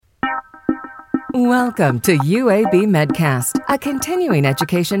Welcome to UAB Medcast, a continuing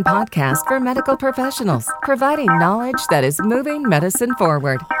education podcast for medical professionals, providing knowledge that is moving medicine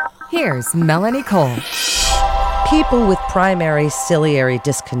forward. Here's Melanie Cole. People with primary ciliary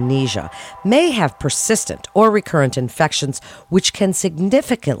dyskinesia may have persistent or recurrent infections which can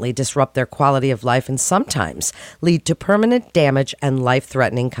significantly disrupt their quality of life and sometimes lead to permanent damage and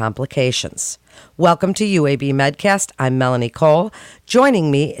life-threatening complications. Welcome to UAB Medcast. I'm Melanie Cole. Joining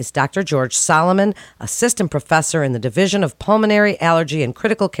me is Dr. George Solomon, Assistant Professor in the Division of Pulmonary, Allergy, and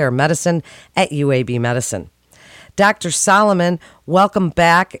Critical Care Medicine at UAB Medicine. Dr. Solomon, welcome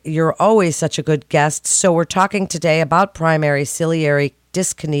back. You're always such a good guest. So we're talking today about primary ciliary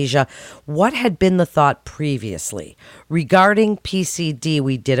dyskinesia. What had been the thought previously? Regarding PCD,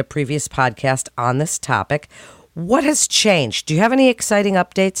 we did a previous podcast on this topic. What has changed? Do you have any exciting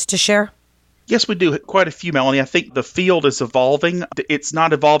updates to share? Yes, we do. Quite a few, Melanie. I think the field is evolving. It's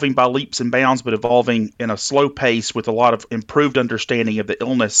not evolving by leaps and bounds, but evolving in a slow pace with a lot of improved understanding of the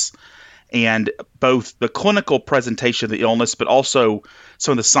illness and both the clinical presentation of the illness, but also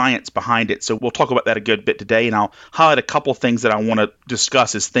some of the science behind it. So we'll talk about that a good bit today, and I'll highlight a couple of things that I want to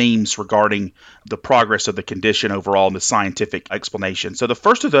discuss as themes regarding the progress of the condition overall and the scientific explanation. So the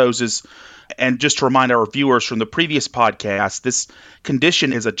first of those is, and just to remind our viewers from the previous podcast, this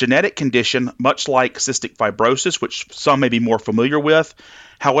condition is a genetic condition, much like cystic fibrosis, which some may be more familiar with.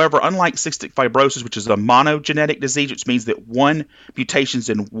 However, unlike cystic fibrosis, which is a monogenetic disease, which means that mutations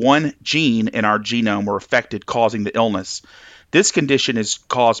in one gene in our genome are affected, causing the illness, this condition is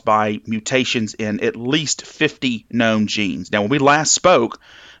caused by mutations in at least 50 known genes. Now, when we last spoke,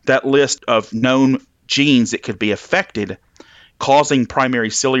 that list of known genes that could be affected causing primary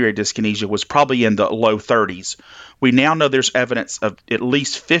ciliary dyskinesia was probably in the low 30s. We now know there's evidence of at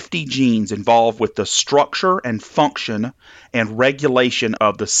least 50 genes involved with the structure and function and regulation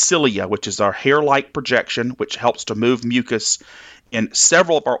of the cilia, which is our hair-like projection, which helps to move mucus in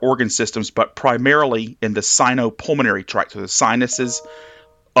several of our organ systems, but primarily in the sinopulmonary tract, so the sinuses,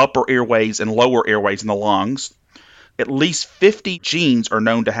 upper airways, and lower airways in the lungs. At least 50 genes are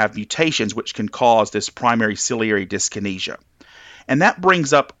known to have mutations which can cause this primary ciliary dyskinesia. And that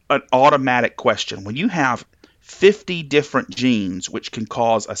brings up an automatic question. When you have 50 different genes which can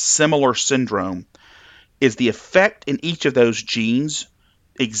cause a similar syndrome, is the effect in each of those genes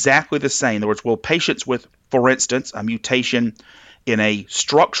exactly the same? In other words, will patients with, for instance, a mutation in a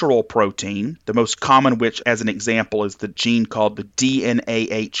structural protein, the most common which, as an example, is the gene called the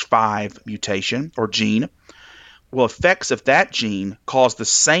DNAH5 mutation or gene, will effects of that gene cause the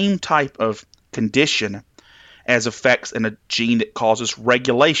same type of condition as effects in a gene that causes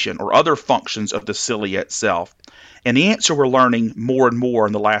regulation or other functions of the cilia itself? And the answer we're learning more and more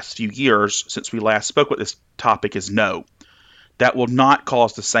in the last few years since we last spoke with this topic is no. That will not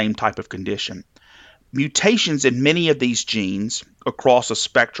cause the same type of condition. Mutations in many of these genes across a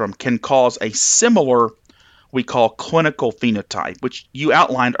spectrum can cause a similar, we call clinical phenotype, which you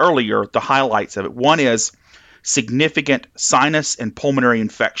outlined earlier, the highlights of it. One is significant sinus and pulmonary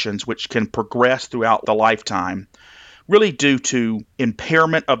infections, which can progress throughout the lifetime, really due to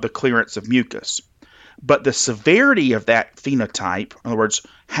impairment of the clearance of mucus. But the severity of that phenotype, in other words,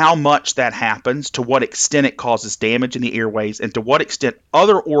 how much that happens, to what extent it causes damage in the airways, and to what extent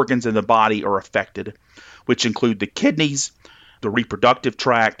other organs in the body are affected, which include the kidneys, the reproductive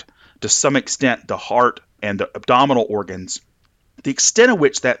tract, to some extent the heart and the abdominal organs, the extent of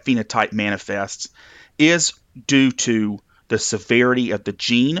which that phenotype manifests is due to the severity of the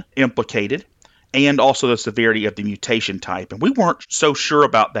gene implicated and also the severity of the mutation type. And we weren't so sure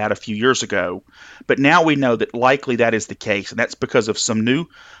about that a few years ago, but now we know that likely that is the case, and that's because of some new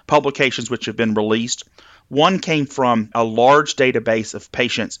publications which have been released. One came from a large database of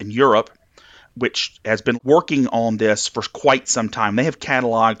patients in Europe, which has been working on this for quite some time. They have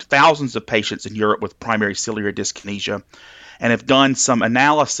cataloged thousands of patients in Europe with primary ciliary dyskinesia and have done some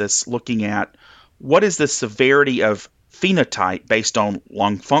analysis looking at what is the severity of phenotype based on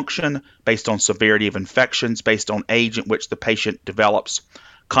lung function, based on severity of infections, based on age at which the patient develops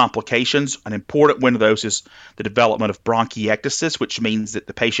complications. An important one of those is the development of bronchiectasis, which means that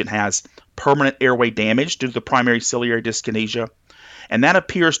the patient has permanent airway damage due to the primary ciliary dyskinesia. And that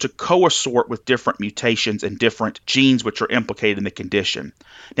appears to co-assort with different mutations and different genes which are implicated in the condition.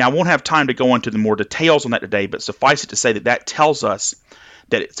 Now, I won't have time to go into the more details on that today, but suffice it to say that that tells us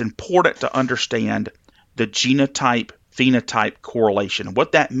that it's important to understand the genotype-phenotype correlation. And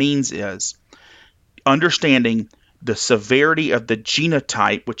what that means is understanding the severity of the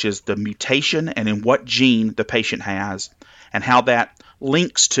genotype, which is the mutation and in what gene the patient has, and how that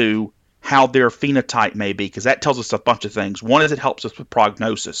links to how their phenotype may be, because that tells us a bunch of things. One is it helps us with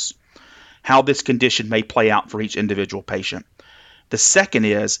prognosis. how this condition may play out for each individual patient. The second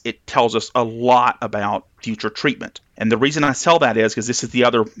is it tells us a lot about future treatment. And the reason I tell that is because this is the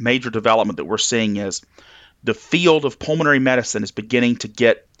other major development that we're seeing is the field of pulmonary medicine is beginning to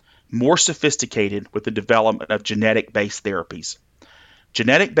get more sophisticated with the development of genetic-based therapies.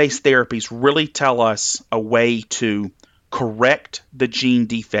 Genetic-based therapies really tell us a way to correct the gene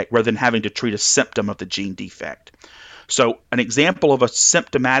defect rather than having to treat a symptom of the gene defect. So an example of a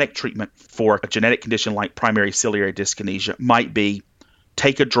symptomatic treatment for a genetic condition like primary ciliary dyskinesia might be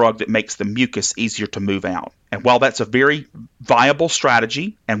take a drug that makes the mucus easier to move out. And while that's a very viable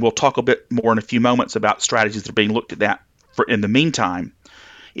strategy, and we'll talk a bit more in a few moments about strategies that are being looked at that for in the meantime,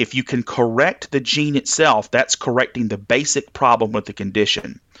 if you can correct the gene itself, that's correcting the basic problem with the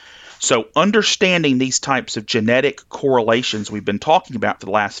condition. So understanding these types of genetic correlations we've been talking about for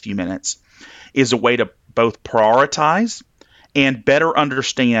the last few minutes is a way to both prioritize and better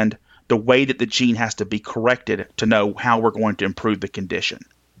understand the way that the gene has to be corrected to know how we're going to improve the condition.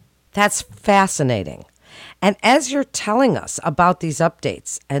 That's fascinating. And as you're telling us about these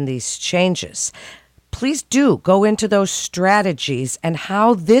updates and these changes, please do go into those strategies and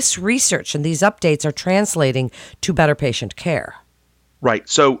how this research and these updates are translating to better patient care. Right.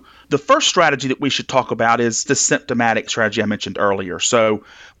 So the first strategy that we should talk about is the symptomatic strategy I mentioned earlier. So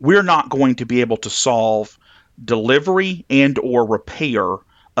we're not going to be able to solve delivery and or repair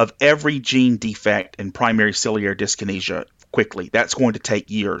of every gene defect in primary ciliary dyskinesia quickly. That's going to take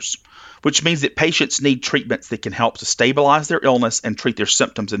years, which means that patients need treatments that can help to stabilize their illness and treat their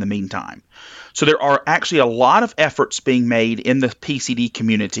symptoms in the meantime. So there are actually a lot of efforts being made in the PCD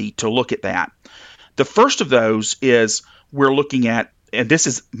community to look at that. The first of those is we're looking at, and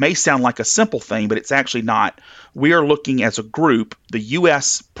this may sound like a simple thing, but it's actually not. We are looking as a group, the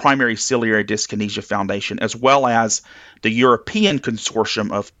U.S. Primary Ciliary Dyskinesia Foundation, as well as the European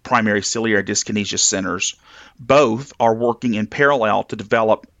Consortium of Primary Ciliary Dyskinesia Centers. Both are working in parallel to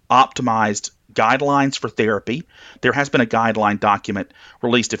develop optimized guidelines for therapy. There has been a guideline document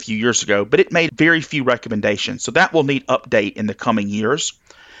released a few years ago, but it made very few recommendations. So that will need update in the coming years.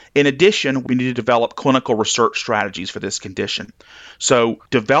 In addition, we need to develop clinical research strategies for this condition. So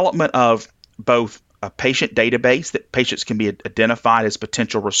development of both a patient database that patients can be identified as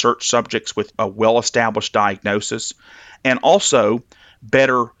potential research subjects with a well-established diagnosis, and also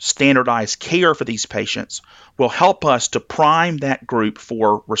better standardized care for these patients will help us to prime that group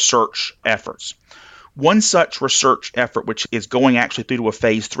for research efforts. One such research effort, which is going actually through to a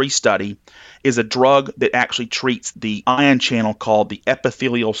phase 3 study, is a drug that actually treats the ion channel called the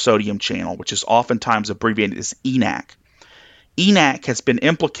epithelial sodium channel, which is oftentimes abbreviated as ENaC. ENaC has been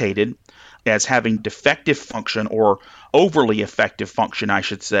implicated as having defective function or overly effective function, I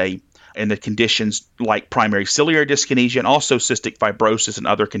should say, in the conditions like primary ciliary dyskinesia and also cystic fibrosis and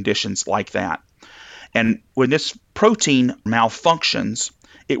other conditions like that. And when this protein malfunctions,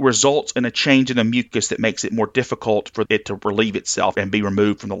 it results in a change in the mucus that makes it more difficult for it to relieve itself and be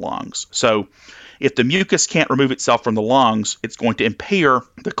removed from the lungs. So if the mucus can't remove itself from the lungs, it's going to impair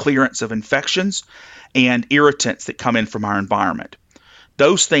the clearance of infections and irritants that come in from our environment.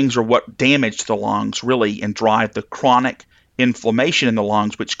 Those things are what damage the lungs really and drive the chronic inflammation in the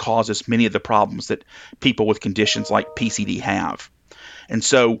lungs, which causes many of the problems that people with conditions like PCD have. And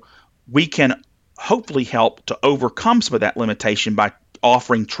so we can hopefully help to overcome some of that limitation by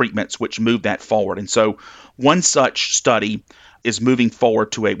offering treatments which move that forward. And so one such study is moving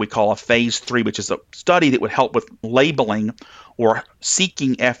forward to we call a phase 3, which is a study that would help with labeling or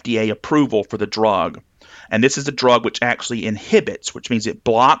seeking FDA approval for the drug. And this is a drug which actually inhibits, which means it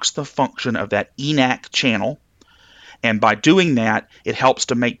blocks the function of that ENaC channel. And by doing that, it helps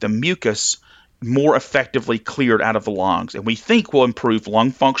to make the mucus more effectively cleared out of the lungs. And we think will improve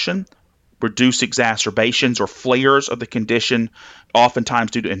lung function, reduce exacerbations or flares of the condition,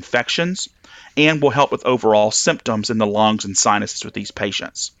 oftentimes due to infections, and will help with overall symptoms in the lungs and sinuses with these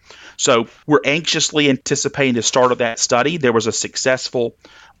patients. So we're anxiously anticipating the start of that study. There was a successful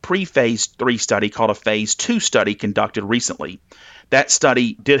pre-phase 3 study called a phase 2 study conducted recently. That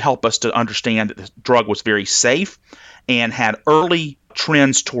study did help us to understand that the drug was very safe and had early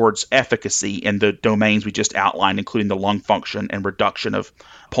trends towards efficacy in the domains we just outlined, including the lung function and reduction of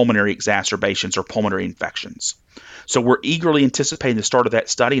pulmonary exacerbations or pulmonary infections. So we're eagerly anticipating the start of that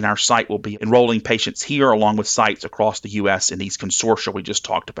study, and our site will be enrolling patients here along with sites across the U.S. in these consortia we just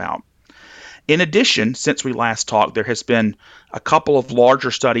talked about. In addition, since we last talked, there has been a couple of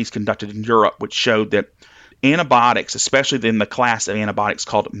larger studies conducted in Europe which showed that antibiotics, especially in the class of antibiotics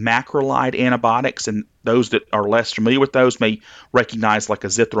called macrolide antibiotics, and those that are less familiar with those may recognize like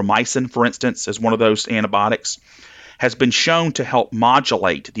azithromycin, for instance, as one of those antibiotics, has been shown to help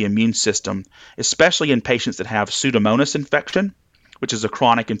modulate the immune system, especially in patients that have Pseudomonas infection, which is a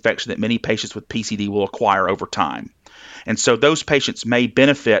chronic infection that many patients with PCD will acquire over time. And so those patients may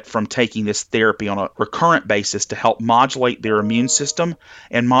benefit from taking this therapy on a recurrent basis to help modulate their immune system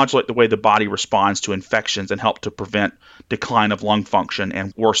and modulate the way the body responds to infections and help to prevent decline of lung function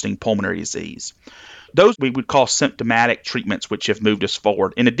and worsening pulmonary disease. Those we would call symptomatic treatments, which have moved us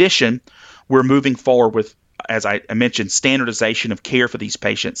forward. In addition, we're moving forward with, as I mentioned, standardization of care for these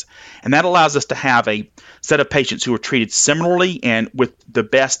patients. And that allows us to have a set of patients who are treated similarly and with the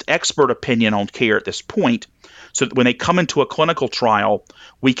best expert opinion on care at this point, so that when they come into a clinical trial,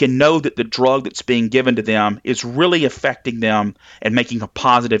 we can know that the drug that's being given to them is really affecting them and making a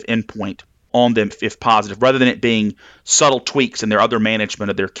positive endpoint on them if positive, rather than it being subtle tweaks in their other management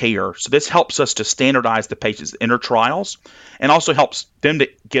of their care. So this helps us to standardize the patients that enter trials and also helps them to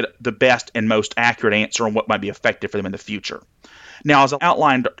get the best and most accurate answer on what might be effective for them in the future. Now, as I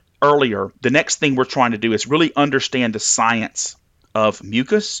outlined earlier, the next thing we're trying to do is really understand the science of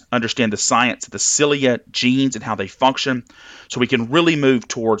mucus, understand the science of the cilia genes and how they function, so we can really move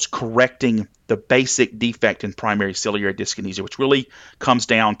towards correcting the basic defect in primary ciliary dyskinesia, which really comes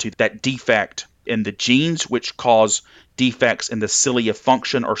down to that defect in the genes which cause defects in the cilia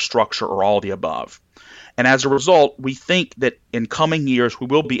function or structure or all the above. And as a result, we think that in coming years, we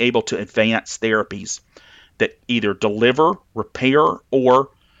will be able to advance therapies that either deliver, repair, or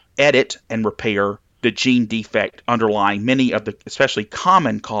edit and repair the gene defect underlying many of the especially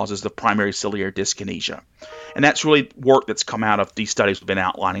common causes of primary ciliary dyskinesia. And that's really work that's come out of these studies we've been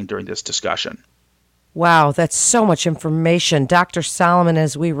outlining during this discussion. Wow, that's so much information. Dr. Solomon,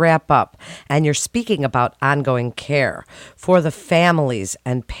 as we wrap up, and you're speaking about ongoing care for the families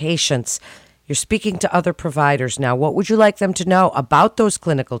and patients, you're speaking to other providers now. What would you like them to know about those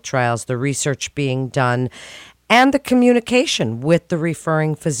clinical trials, the research being done, and the communication with the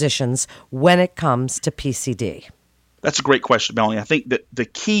referring physicians when it comes to PCD? That's a great question, Melanie. I think that the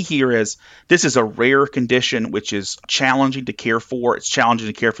key here is this is a rare condition which is challenging to care for. It's challenging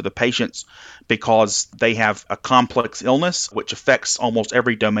to care for the patients because they have a complex illness which affects almost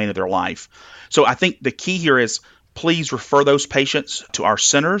every domain of their life. So I think the key here is please refer those patients to our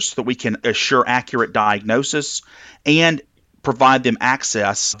centers so that we can assure accurate diagnosis and provide them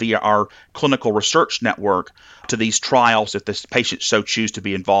access via our clinical research network to these trials if the patients so choose to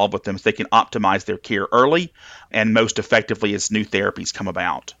be involved with them, so they can optimize their care early and most effectively as new therapies come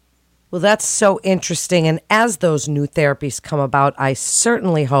about. Well, that's so interesting. And as those new therapies come about, I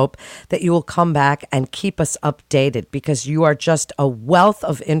certainly hope that you will come back and keep us updated, because you are just a wealth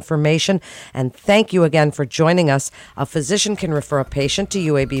of information. And thank you again for joining us. A physician can refer a patient to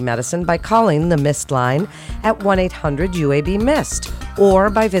UAB Medicine by calling the MIST line at 1-800-UAB-MIST or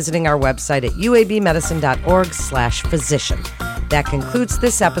by visiting our website at uabmedicine.org/physician. That concludes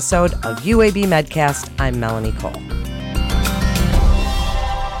this episode of UAB Medcast. I'm Melanie Cole.